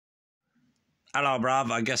Hello,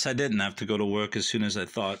 Rob. I guess I didn't have to go to work as soon as I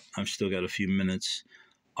thought. I've still got a few minutes.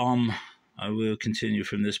 I will continue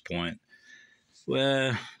from this point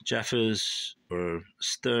where Jeffers or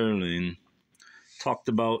Sterling talked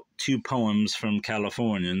about two poems from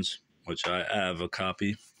Californians, which I have a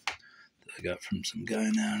copy that I got from some guy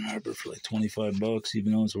in Ann Arbor for like $25,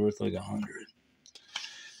 even though it's worth like 100.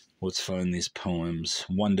 Let's find these poems.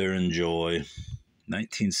 Wonder and Joy,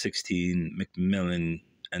 1916, Macmillan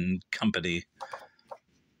and Company.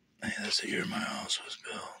 Hey, that's the year my house was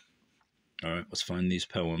built. All right, let's find these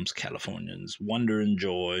poems. Californians. Wonder and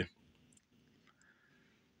Joy.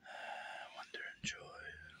 Wonder and Joy.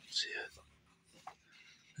 I don't see it.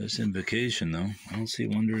 That's Invocation, though. I don't see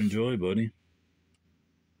Wonder and Joy, buddy.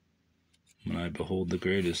 When I Behold the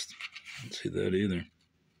Greatest. I don't see that either.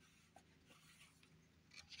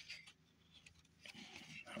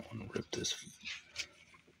 I want to rip this.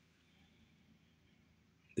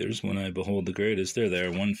 There's When I Behold the Greatest. They're there.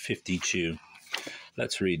 152.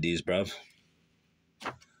 Let's read these, bruv.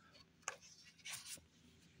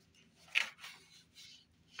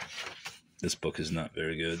 This book is not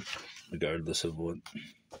very good, regardless of what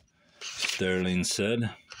Sterling said.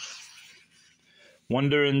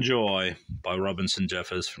 Wonder and Joy by Robinson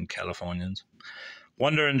Jeffers from Californians.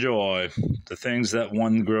 Wonder and joy, the things that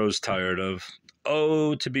one grows tired of.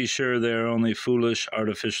 Oh, to be sure they are only foolish,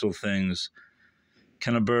 artificial things.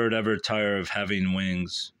 Can a bird ever tire of having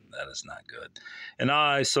wings? That is not good. And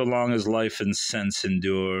I, so long as life and sense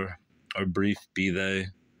endure, or brief be they,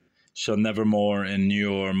 shall nevermore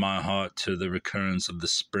inure my heart to the recurrence of the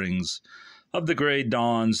springs, of the grey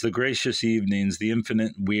dawns, the gracious evenings, the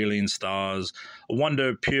infinite wheeling stars. A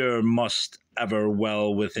wonder pure must ever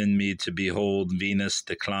well within me to behold Venus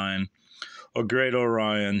decline, or great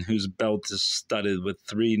Orion, whose belt is studded with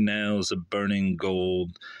 3 nails of burning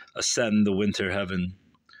gold, ascend the winter heaven.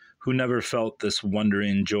 Who never felt this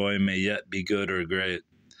wondering joy may yet be good or great,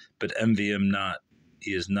 but envy him not,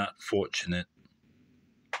 he is not fortunate.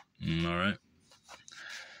 All right.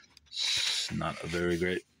 It's not a very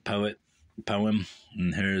great poem.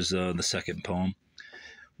 And here's the second poem.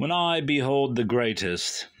 When I behold the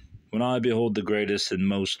greatest and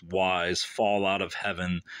most wise fall out of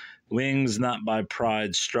heaven, wings not by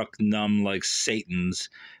pride struck numb like Satan's,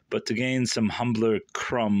 but to gain some humbler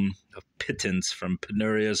crumb of pittance from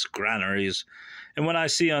penurious granaries, and when I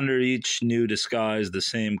see under each new disguise the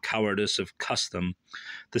same cowardice of custom,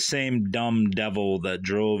 the same dumb devil that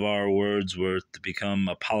drove our Wordsworth to become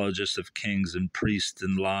apologist of kings and priests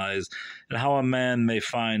and lies, and how a man may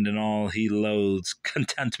find in all he loathes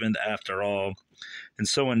contentment after all, and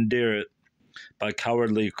so endear it, by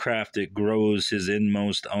cowardly craft it grows his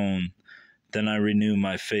inmost own, then I renew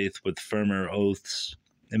my faith with firmer oaths,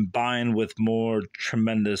 and bind with more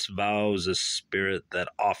tremendous vows a spirit that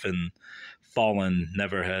often fallen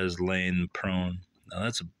never has lain prone. Now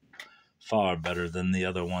that's far better than the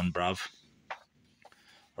other one, bruv.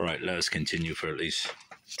 All right, let us continue for at least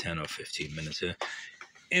 10 or 15 minutes here.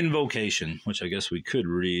 Invocation, which I guess we could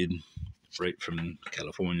read right from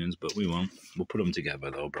Californians, but we won't. We'll put them together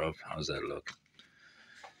though, bruv. How's that look?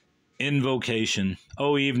 Invocation.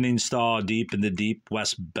 O evening star, deep in the deep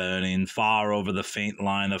west burning, far over the faint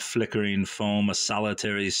line of flickering foam, a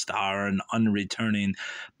solitary star and unreturning.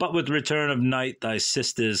 But with return of night thy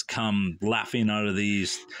sisters come, laughing out of the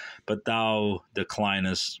east, but thou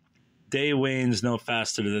declinest. Day wanes no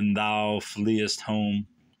faster than thou fleest home.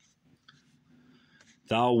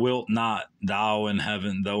 Thou wilt not, though in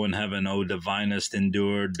heaven, O divinest,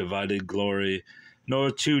 endured divided glory,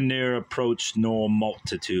 nor too near approach, nor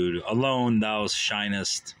multitude. Alone thou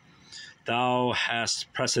shinest. Thou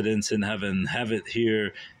hast precedence in heaven. Have it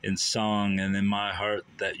here in song, and in my heart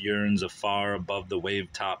that yearns afar above the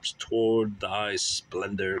wave tops toward thy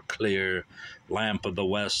splendor clear. Lamp of the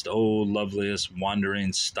west, O loveliest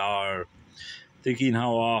wandering star, thinking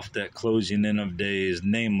how oft at closing in of days,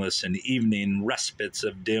 nameless and evening respites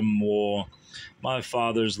of dim war, my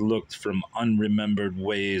fathers looked from unremembered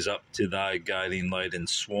ways up to thy guiding light, and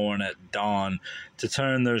sworn at dawn to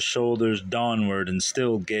turn their shoulders dawnward and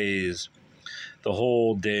still gaze the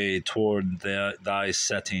whole day toward thy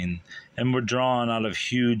setting, and were drawn out of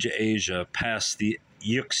huge Asia past the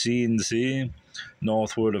Euxine Sea,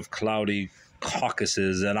 northward of cloudy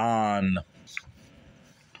Caucasus, and on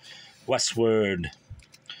westward.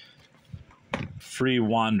 Free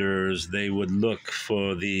wanderers, they would look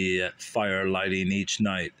for thee at fire lighting each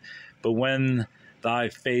night. But when thy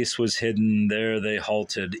face was hidden, there they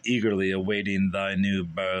halted, eagerly awaiting thy new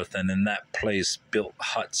birth, and in that place built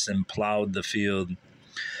huts and plowed the field.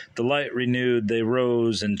 Delight renewed, they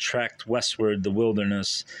rose and tracked westward the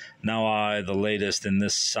wilderness. Now I, the latest in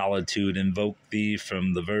this solitude, invoke thee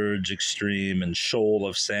from the verge extreme and shoal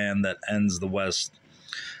of sand that ends the west.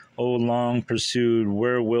 O long pursued,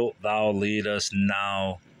 where wilt thou lead us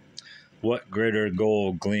now? What greater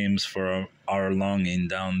goal gleams for our longing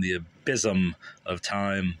down the abysm of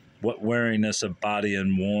time? What weariness of body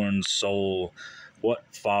and worn soul? What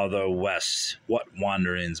farther west? What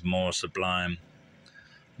wanderings more sublime?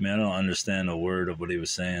 I mean, I don't understand a word of what he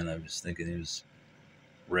was saying. I was thinking he was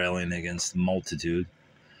railing against the multitude.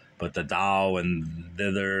 But the thou and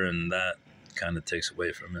thither and that kind of takes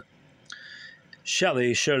away from it.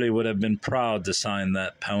 Shelley surely would have been proud to sign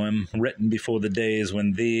that poem, written before the days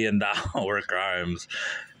when thee and thou were crimes,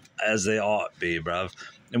 as they ought be, bruv.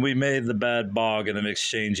 And we made the bad bargain of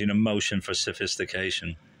exchanging emotion for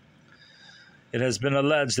sophistication. It has been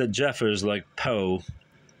alleged that Jeffers, like Poe,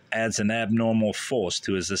 adds an abnormal force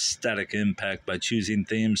to his aesthetic impact by choosing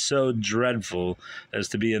themes so dreadful as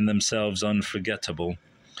to be in themselves unforgettable.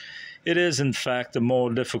 It is, in fact, a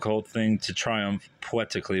more difficult thing to triumph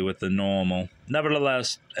poetically with the normal.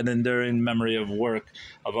 Nevertheless, an enduring memory of work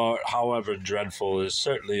of art, however dreadful, is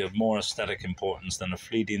certainly of more aesthetic importance than a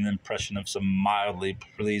fleeting impression of some mildly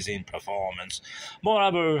pleasing performance.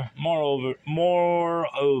 Moreover,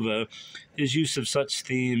 his use of such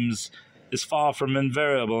themes is far from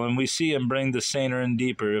invariable, and we see him bring the saner and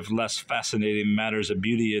deeper, if less fascinating, matters of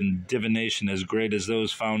beauty and divination as great as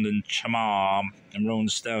those found in Chamar and Roan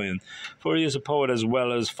Stallion, for he is a poet as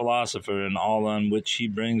well as philosopher, in all on which he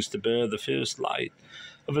brings to bear the fierce light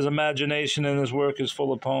of his imagination, and his work is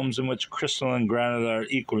full of poems in which crystal and granite are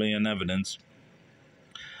equally in evidence.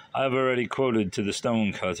 I have already quoted to the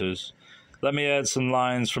stonecutters. Let me add some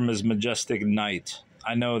lines from his majestic Night.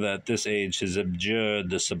 I know that this age has abjured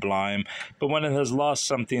the sublime, but when it has lost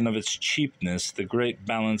something of its cheapness, the great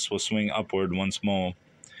balance will swing upward once more.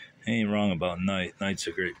 He ain't wrong about Night. Night's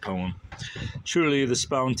a great poem. Truly, the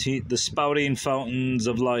spouting fountains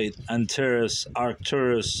of light, Antares,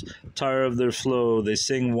 Arcturus, tire of their flow. They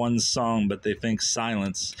sing one song, but they think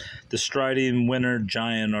silence. The striding winter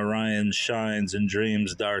giant Orion shines and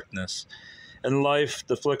dreams darkness. And life,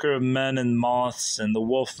 the flicker of men and moths, and the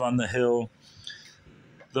wolf on the hill,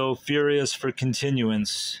 though furious for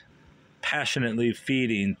continuance, passionately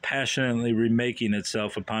feeding, passionately remaking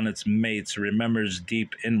itself upon its mates, remembers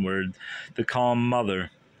deep inward the calm mother,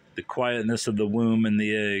 the quietness of the womb and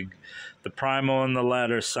the egg, the primal and the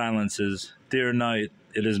latter silences. Dear night,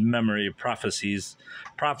 it is memory, prophecy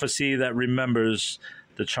that remembers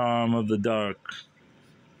the charm of the dark.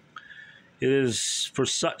 It is for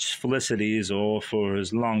such felicities, or for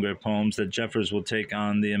his longer poems, that Jeffers will take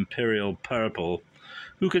on the imperial purple.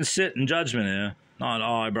 Who can sit in judgment here? Not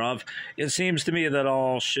I, bruv. It seems to me that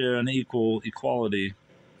all share an equal quality.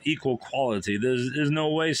 There's no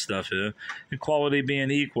waste stuff here. Equality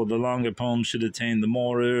being equal, the longer poems should attain the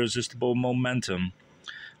more irresistible momentum.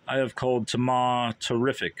 I have called Tamar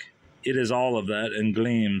terrific. It is all of that and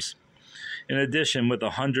gleams. In addition, with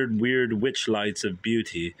 100 weird witch lights of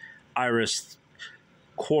beauty, iris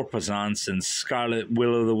corposants and scarlet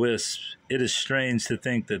will-o'-the-wisps, it is strange to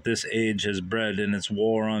think that this age has bred in its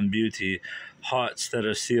war on beauty hearts that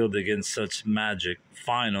are sealed against such magic,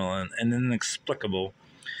 final and inexplicable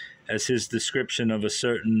as his description of a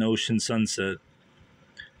certain ocean sunset,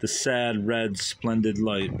 the sad red splendid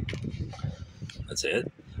light. That's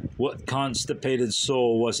it. What constipated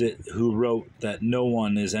soul was it who wrote that no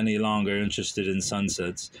one is any longer interested in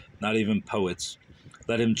sunsets, not even poets?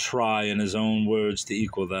 Let him try in his own words to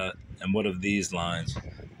equal that. And what of these lines?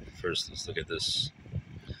 First, let's look at this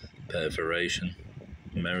perforation.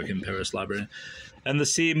 American Paris Library. And the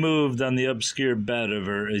sea moved on the obscure bed of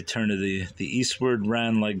her eternity. The eastward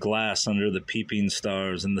ran like glass under the peeping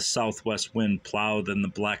stars, and the southwest wind plowed in the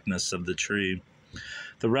blackness of the tree.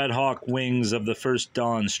 The red hawk wings of the first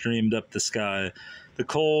dawn streamed up the sky. The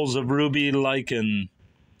coals of ruby lichen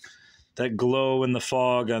that glow in the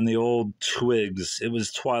fog on the old twigs. It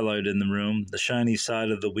was twilight in the room, the shiny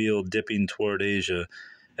side of the wheel dipping toward Asia,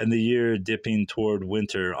 and the year dipping toward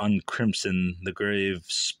winter, uncrimson the grave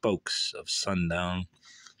spokes of sundown.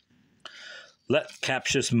 Let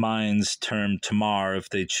captious minds term Tamar, if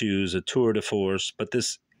they choose, a tour de force, but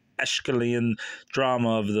this Aeschylean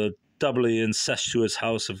drama of the doubly incestuous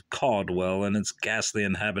house of Caldwell and its ghastly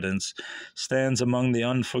inhabitants stands among the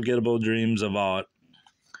unforgettable dreams of art,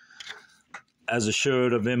 as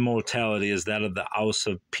assured of immortality as that of the house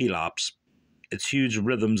of Pelops. Its huge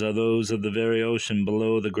rhythms are those of the very ocean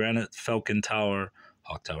below the granite Falcon Tower,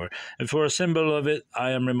 Hawk Tower. And for a symbol of it,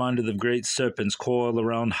 I am reminded of great serpents coiled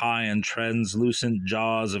around high and translucent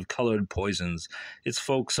jaws of colored poisons. Its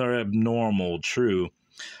folks are abnormal, true.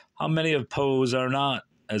 How many of Poe's are not?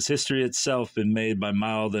 Has history itself been made by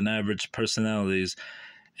mild and average personalities?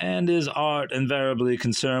 And is art invariably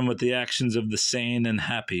concerned with the actions of the sane and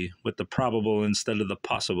happy, with the probable instead of the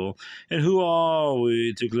possible? And who are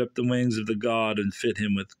we to clip the wings of the god and fit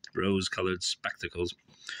him with rose-colored spectacles?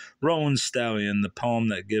 Roan Stallion, the poem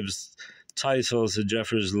that gives title to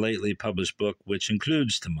Jeffers' lately published book, which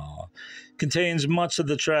includes Tamar, contains much of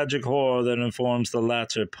the tragic horror that informs the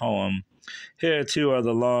latter poem. Here, too, are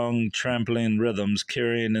the long, trampling rhythms,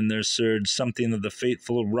 carrying in their surge something of the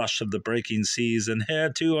fateful rush of the breaking seas, and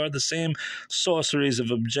here, too, are the same sorceries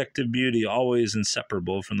of objective beauty, always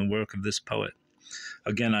inseparable from the work of this poet.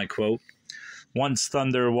 Again, I quote, "Once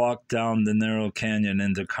thunder walked down the narrow canyon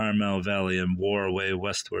into Carmel Valley and wore away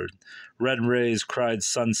westward. Red rays cried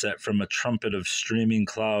sunset from a trumpet of streaming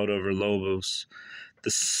cloud over Lobos,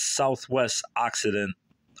 the southwest occident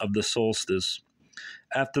of the solstice.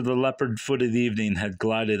 After the leopard-footed evening had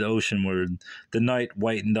glided oceanward, the night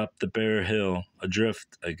whitened up the bare hill,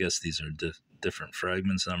 adrift." I guess these are different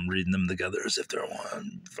fragments, and I'm reading them together as if they're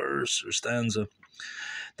one verse or stanza.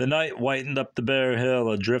 "The night whitened up the bare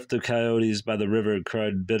hill, a drift of coyotes by the river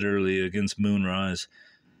cried bitterly against moonrise.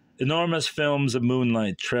 Enormous films of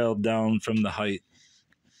moonlight trailed down from the height.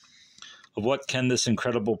 Of what can this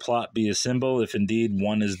incredible plot be a symbol, if indeed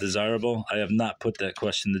one is desirable? I have not put that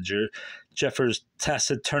question to Jeffers'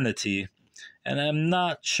 taciturnity, and I am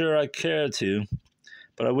not sure I care to,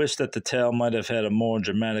 but I wish that the tale might have had a more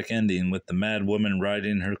dramatic ending, with the mad woman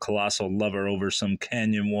riding her colossal lover over some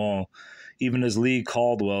canyon wall, even as Lee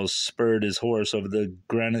Caldwell spurred his horse over the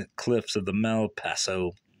granite cliffs of the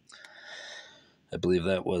Malpaso." I believe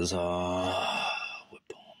that was, what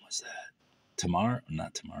poem was that? Tamar?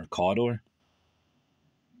 Not Tamar. Cawdor?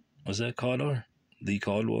 Was that Cawdor? Lee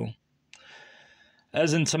Caldwell?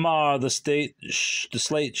 "As in Tamar, the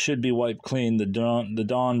slate should be wiped clean, the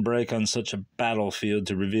dawn break on such a battlefield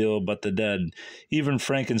to reveal but the dead. Even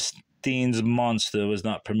Frankenstein's monster was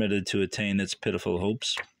not permitted to attain its pitiful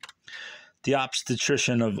hopes. The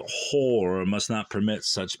obstetrician of horror must not permit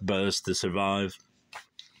such births to survive.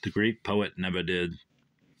 The Greek poet never did."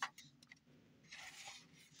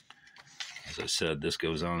 As I said, this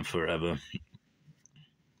goes on forever.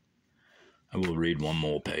 I will read one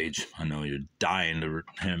more page. I know you're dying to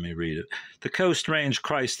hear me read it. "The Coast Range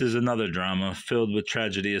Christ is another drama, filled with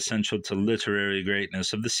tragedy essential to literary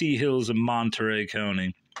greatness, of the sea hills of Monterey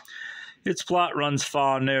County. Its plot runs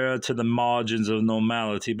far nearer to the margins of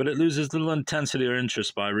normality, but it loses little intensity or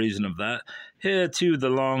interest by reason of that. Here, too, the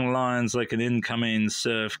long lines, like an incoming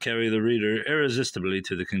surf, carry the reader irresistibly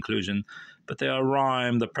to the conclusion, but they are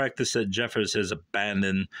rhymed, a practice that Jeffers has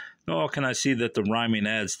abandoned, nor can I see that the rhyming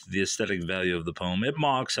adds to the aesthetic value of the poem. It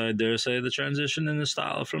marks, I dare say, the transition in the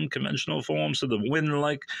style from conventional forms to the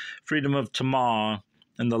wind-like freedom of Tamar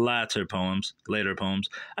and the later poems.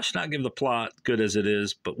 I should not give the plot, good as it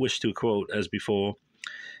is, but wish to quote, as before,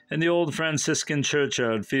 "In the old Franciscan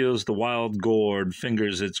churchyard feels the wild gourd, finger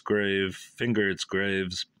its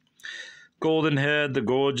graves. Golden-haired, the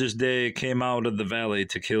gorgeous day came out of the valley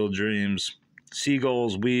to kill dreams.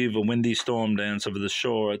 Seagulls weave a windy storm dance over the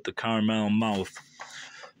shore at the Carmel mouth.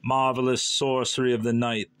 Marvelous sorcery of the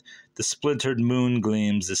night, the splintered moon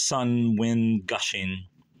gleams, the sun wind gushing,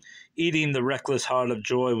 eating the reckless heart of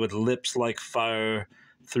joy with lips like fire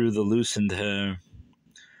through the loosened hair.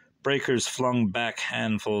 Breakers flung back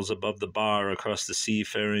handfuls above the bar across the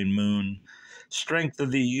seafaring moon. Strength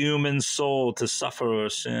of the human soul to suffer or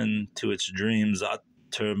sin to its dreams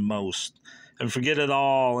uttermost, and forget it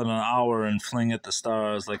all in an hour and fling at the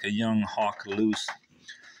stars like a young hawk loose."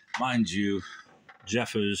 Mind you,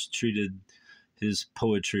 Jeffers treated his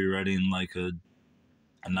poetry writing like a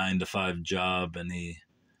 9-to-5 job, and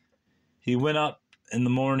he went up in the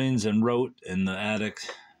mornings and wrote in the attic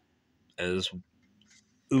as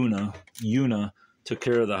Una took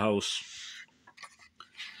care of the house.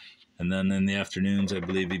 And then in the afternoons, I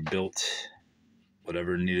believe he built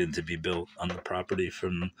whatever needed to be built on the property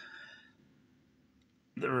from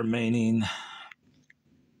the remaining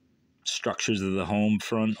structures of the home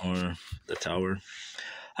front or the tower.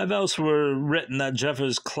 I've elsewhere written that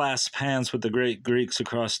Jeffers clasped hands with the great Greeks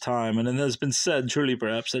across time, and it has been said, truly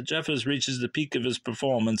perhaps, that Jeffers reaches the peak of his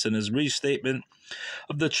performance in his restatement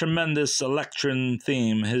of the tremendous Electran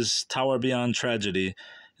theme, his Tower Beyond Tragedy,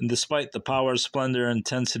 and despite the power, splendor, and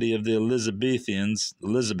intensity of the Elizabethans,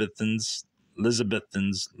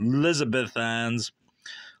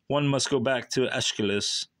 one must go back to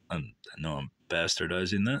Aeschylus. I know I'm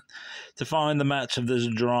bastardizing that, to find the match of this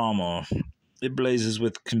drama. It blazes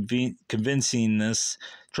with convincingness,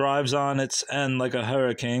 drives on its end like a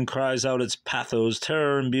hurricane, cries out its pathos,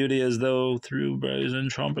 terror, and beauty as though through brazen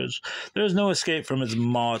trumpets. There is no escape from its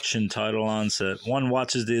march and tidal onset. One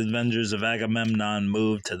watches the avengers of Agamemnon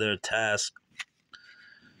move to their task.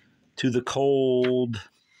 To the cold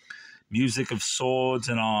music of swords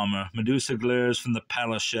and armor, Medusa glares from the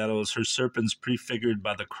palace shadows, her serpents prefigured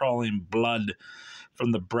by the crawling blood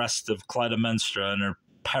from the breast of Clytemnestra and her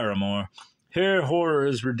paramour. Here horror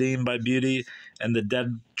is redeemed by beauty, and the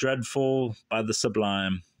dead dreadful by the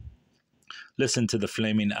sublime. Listen to the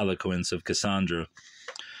flaming eloquence of Cassandra.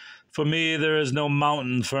 For me there is no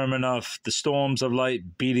mountain firm enough, the storms of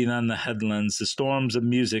light beating on the headlands, the storms of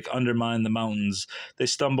music undermine the mountains, they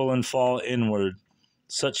stumble and fall inward.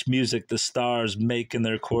 Such music the stars make in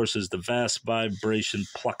their courses, the vast vibration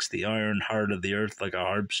plucks the iron heart of the earth like a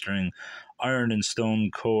harp string, iron and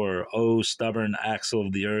stone core, O stubborn axle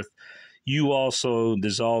of the earth, you also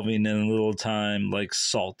dissolving in a little time like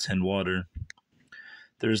salt in water.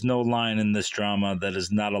 There is no line in this drama that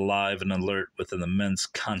is not alive and alert with an immense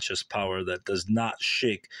conscious power that does not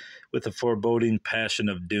shake with the foreboding passion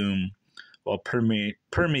of doom, while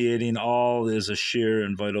permeating all is a sheer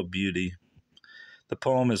and vital beauty. The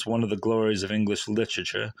poem is one of the glories of English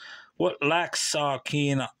literature. What lacks are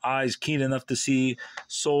eyes keen enough to see,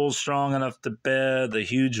 souls strong enough to bear the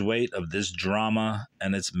huge weight of this drama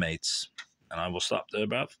and its mates. And I will stop there,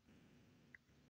 bruv.